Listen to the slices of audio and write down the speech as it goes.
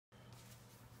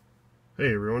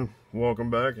Hey everyone,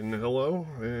 welcome back and hello,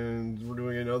 and we're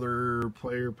doing another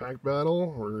player pack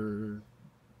battle. We're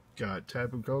got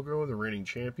Tapu, the reigning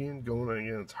champion, going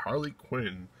against Harley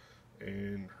Quinn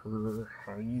and her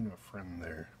hyena friend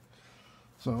there.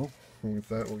 So, with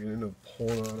that, we're going to end up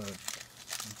pulling out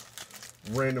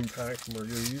a random pack from our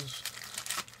goodies.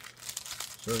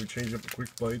 So we changed up the quick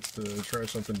bites to try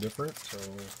something different. So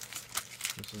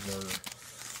this is our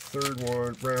third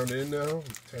round in now.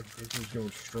 Tapu is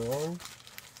going strong.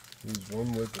 He's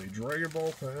one with a Dragon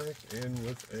Ball pack and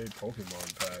with a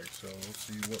Pokemon pack. So let's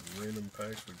see what random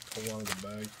packs we pull out of the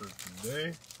bag for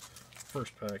today.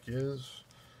 First pack is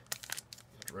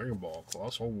Dragon Ball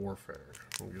Colossal Warfare.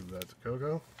 We'll give that to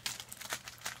Coco.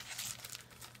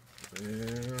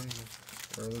 And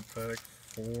our other pack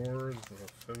for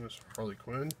the famous Harley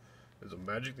Quinn is a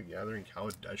Magic the Gathering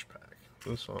Kaladesh pack.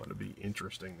 This ought to be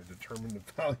interesting to determine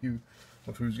the value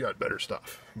of who's got better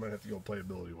stuff. Might have to go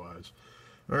playability wise.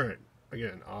 Alright,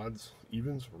 again, odds,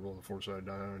 evens. We'll roll the four-sided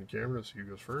die on camera, so who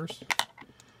goes first.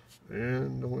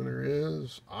 And the winner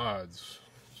is odds.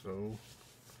 So,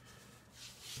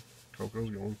 Coco's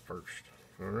going first.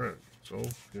 Alright, so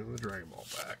get the Dragon Ball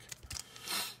pack.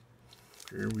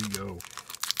 Here we go.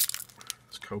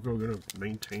 Is Coco going to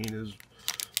maintain his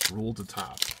rule at the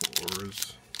top, or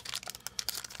is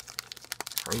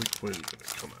Harley Quinn going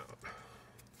to come out?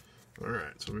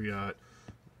 Alright, so we got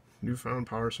Newfound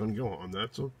Power Sun Gohan.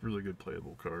 That's a really good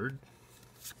playable card.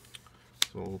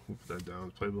 So we'll put that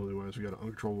down. Playability wise, we got an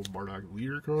Uncontrollable Bardock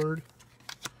Leader card.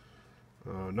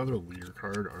 Another Leader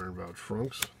card, Iron Vow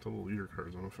Trunks. Double Leader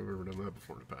cards. I don't know if I've ever done that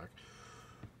before in the pack.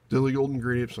 Dilly Golden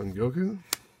Great Ape Son Goku.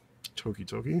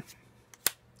 Toki.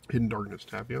 Hidden Darkness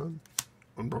Tapion.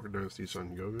 Unbroken Dynasty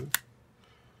Son Goku.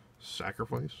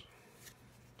 Sacrifice.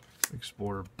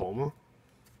 Explorer Bulma.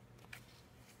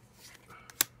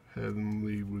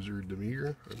 Heavenly Wizard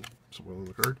Demigra, I'm spoiling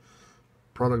the card.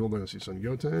 Prodigal Dynasty Son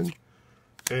Goten,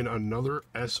 and another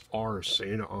SR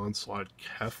Saiyan Onslaught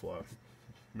Kefla.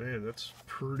 Man, that's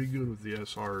pretty good with the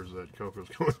SRs that Coco's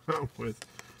coming out with.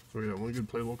 So we got one good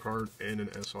playable card and an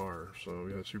SR, so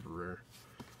yeah, super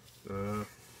rare.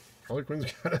 Harley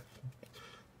Quinn's got to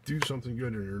do something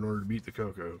good in here in order to beat the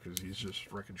Coco, because he's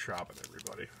just wrecking shop at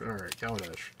everybody. Alright,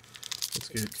 Kaladesh.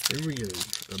 Maybe we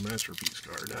get a Masterpiece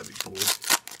card, that'd be cool.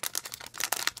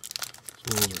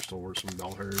 Those are still worth some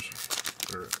doll hairs.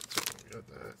 Alright, so we got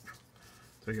that.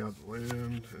 Take out the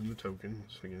land and the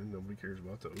tokens. Again, nobody cares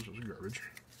about those. Those are garbage.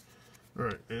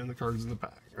 Alright, and the cards in the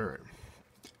pack. Alright.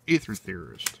 Aether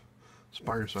Theorist.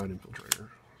 Spireside Infiltrator.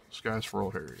 Skies for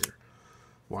All Harrier.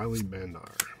 Wily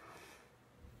Bandar.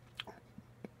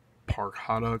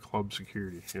 Parkhada Club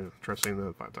Security. Yeah, try saying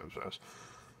that 5 times fast.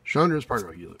 Chandra's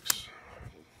Pargo Helix.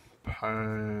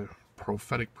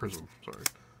 Prophetic Prism. Sorry.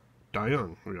 Die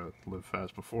Young. We got Live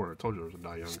Fast Before. I told you there was a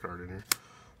Die Young card in here.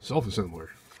 Self-Assembler.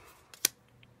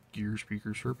 Gear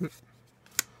Speaker Serpent.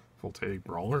 Voltaic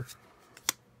Brawler.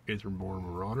 Aetherborn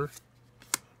Marauder.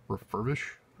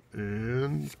 Refurbish.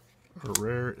 And a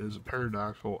rare is a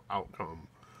Paradoxical Outcome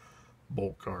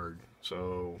Bolt card.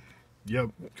 So, yep,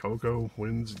 Coco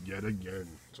wins yet again.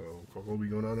 So, Coco will be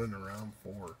going on in round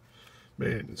 4.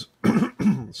 Man, is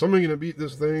somebody going to beat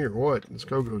this thing or what? This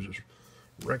Coco's just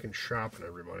wrecking shop and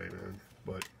everybody, man.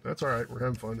 But that's alright. We're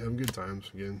having fun, having good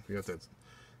times. Again, we got that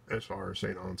SR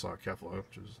Saiyan Onslaught Kefla,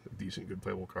 which is a decent, good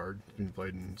playable card. It's been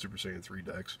played in Super Saiyan 3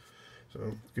 decks.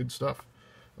 So, good stuff.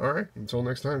 Alright, until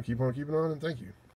next time, keep on keeping on, and thank you.